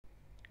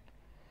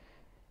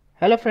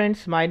Hello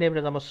friends, my name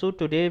is Amasu.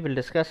 Today we'll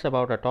discuss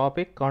about a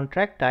topic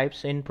contract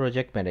types in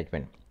project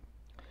management.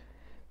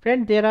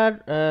 Friend, there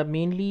are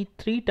mainly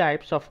three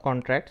types of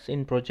contracts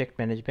in project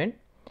management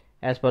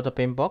as per the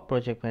PMBOK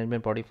project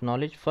management body of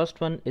knowledge.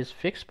 First one is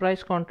fixed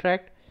price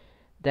contract,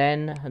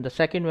 then the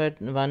second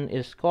one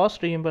is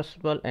cost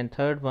reimbursable, and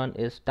third one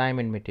is time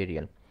and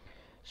material.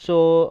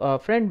 So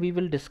friend, we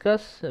will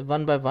discuss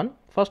one by one.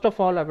 First of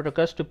all, I would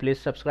request to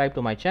please subscribe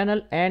to my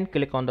channel and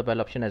click on the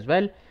bell option as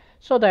well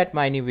so that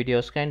my new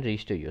videos can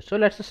reach to you. So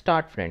let's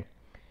start, friend.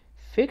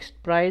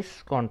 Fixed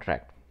price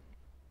contract.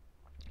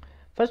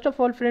 First of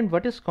all, friend,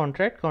 what is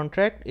contract?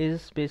 Contract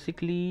is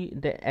basically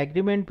the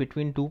agreement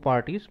between two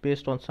parties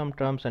based on some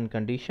terms and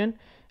condition,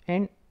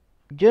 and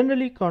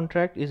generally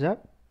contract is a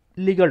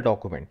legal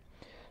document.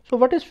 So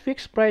what is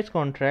fixed price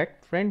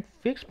contract? Friend,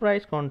 fixed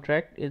price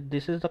contract is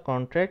the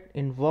contract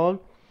involve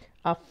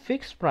a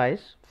fixed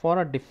price for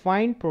a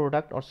defined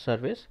product or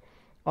service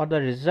or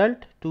the result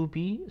to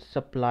be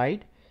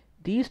supplied.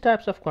 These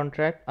types of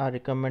contract are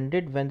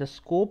recommended when the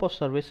scope of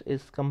service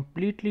is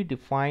completely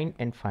defined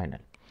and final.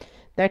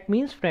 That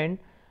means, friend,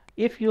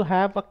 if you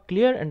have a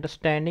clear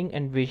understanding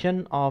and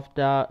vision of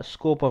the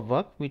scope of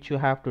work which you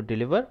have to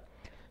deliver,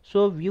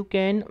 so you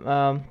can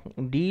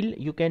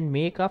you can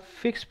make a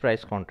fixed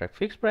price contract.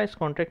 Fixed price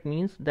contract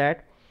means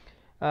that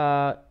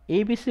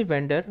ABC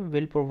vendor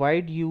will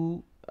provide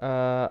you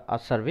a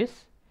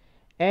service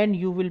and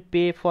you will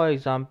pay, for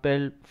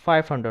example,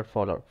 $500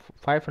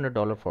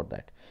 for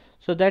that.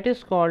 So that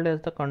is called as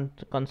the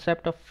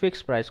concept of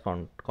fixed price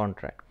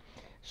contract.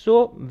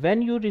 So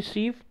when you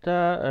receive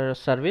the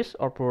service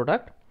or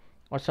product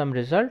or some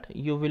result,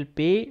 you will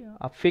pay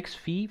a fixed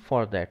fee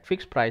for that,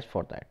 fixed price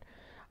for that.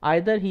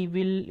 Either he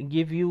will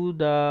give you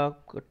the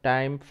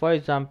time, for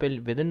example,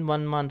 within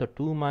 1 month or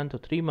 2 months or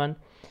 3 months,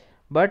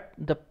 but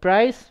the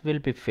price will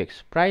be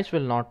fixed, price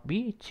will not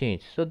be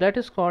changed. So that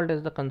is called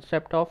as the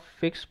concept of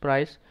fixed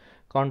price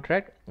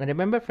contract. And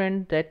remember,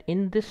 friend, that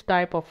in this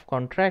type of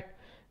contract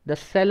the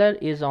seller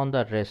is on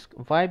the risk.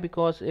 Why?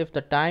 Because if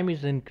the time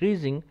is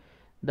increasing,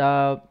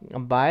 the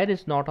buyer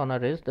is not on a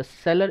risk, the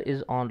seller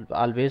is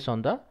always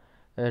on the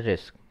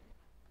risk.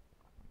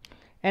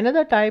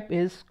 Another type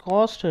is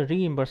cost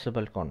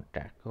reimbursable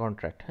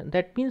contract.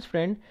 That means,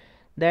 friend,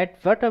 that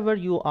whatever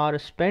you are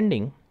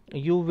spending,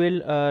 you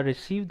will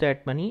receive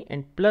that money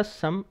and plus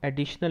some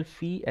additional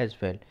fee as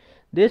well.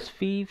 This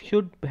fee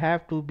should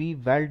have to be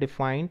well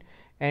defined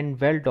and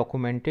well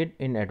documented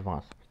in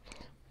advance.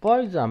 For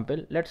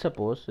example, let's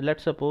suppose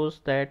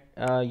that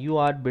you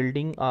are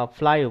building a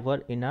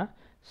flyover in a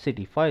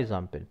city, for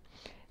example.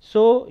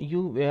 So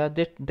you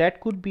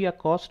that could be a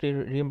cost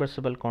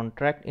reimbursable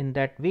contract in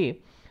that way.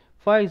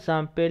 For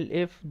example,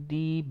 if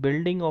the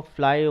building of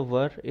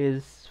flyover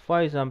is,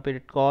 for example,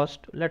 it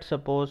cost, let's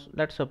suppose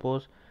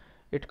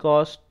it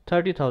cost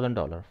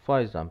 $30,000,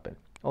 for example.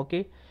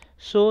 Okay,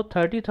 so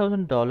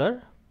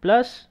 $30,000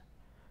 plus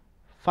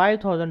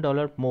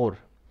 $5,000 more,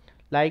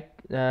 like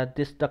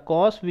the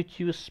cost which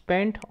you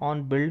spent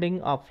on building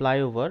a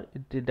flyover,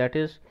 that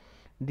is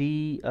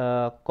the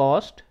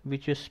cost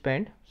which you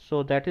spent.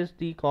 So that is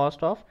the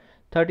cost of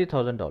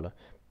 $30,000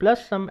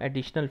 plus some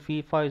additional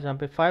fee, for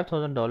example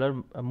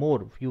 $5,000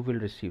 more you will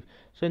receive.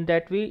 So in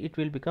that way it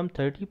will become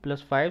 30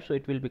 plus 5, so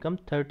it will become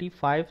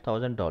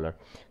 $35,000.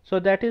 So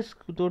that is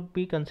would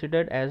be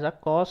considered as a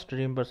cost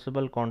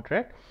reimbursable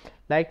contract.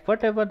 Like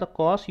whatever the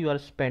cost you are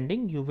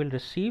spending, you will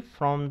receive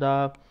from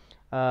the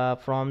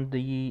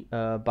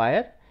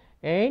buyer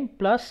and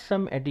plus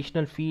some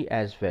additional fee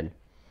as well.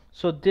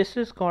 So this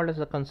is called as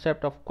the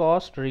concept of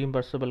cost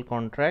reimbursable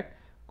contract.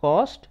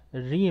 Cost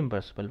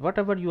reimbursable,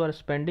 whatever you are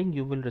spending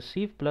you will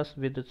receive plus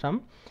with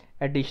some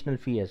additional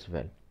fee as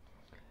well.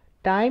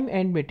 Time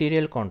and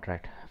material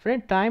contract.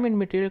 Friend, time and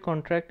material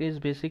contract is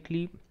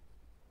basically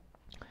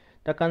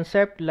the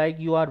concept like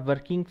you are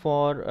working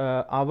for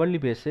hourly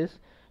basis.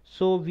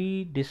 So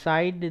we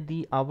decide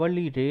the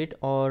hourly rate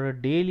or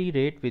daily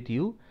rate with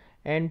you,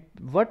 and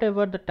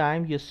whatever the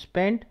time you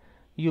spend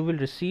you will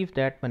receive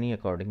that money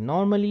according.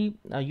 Normally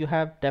you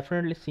have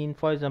definitely seen,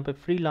 for example,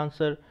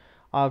 freelancer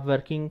are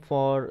working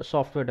for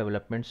software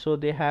development, so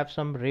they have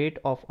some rate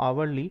of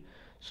hourly.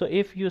 So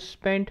if you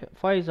spend,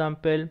 for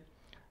example,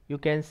 you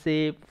can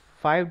say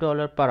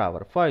 $5 per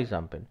hour, for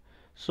example.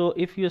 So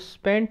if you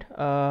spend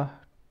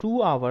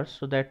 2 hours,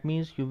 so that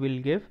means you will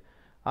give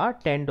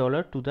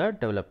 $10 to the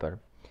developer.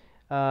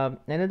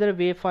 Another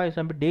way, for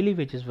example, daily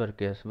wages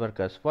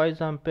workers. For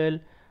example,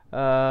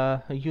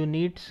 you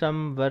need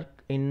some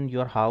work in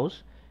your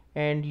house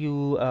and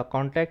you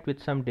contact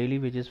with some daily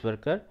wages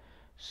worker.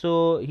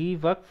 So he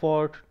work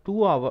for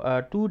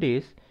 2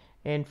 days,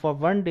 and for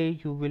 1 day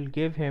you will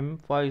give him,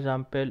 for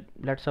example,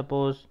 let's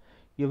suppose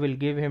you will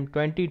give him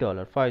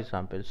 $20, for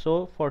example.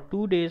 So for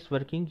 2 days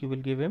working you will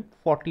give him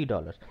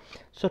 $40.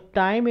 So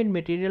time and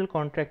material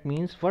contract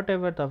means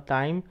whatever the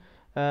time,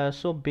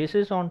 so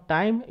basis on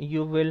time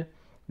you will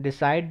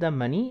decide the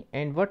money,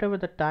 and whatever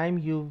the time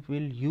you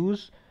will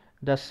use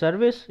the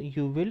service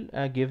you will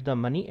give the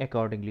money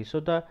accordingly. So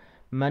the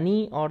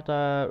money or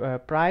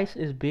the price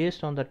is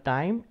based on the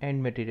time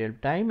and material.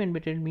 Time and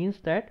material means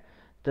that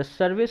the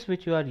service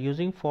which you are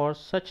using for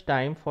such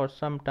time, for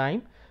some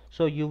time,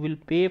 so you will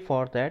pay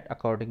for that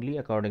accordingly,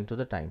 according to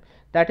the time.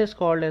 That is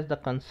called as the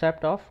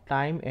concept of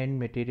time and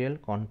material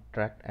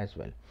contract as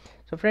well.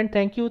 So friend,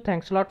 thank you,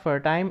 thanks a lot for your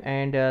time,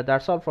 and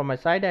that's all from my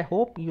side. I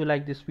hope you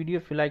like this video.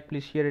 If you like,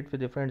 please share it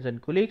with your friends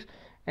and colleagues,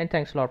 and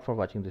thanks a lot for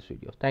watching this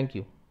video. Thank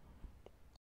you.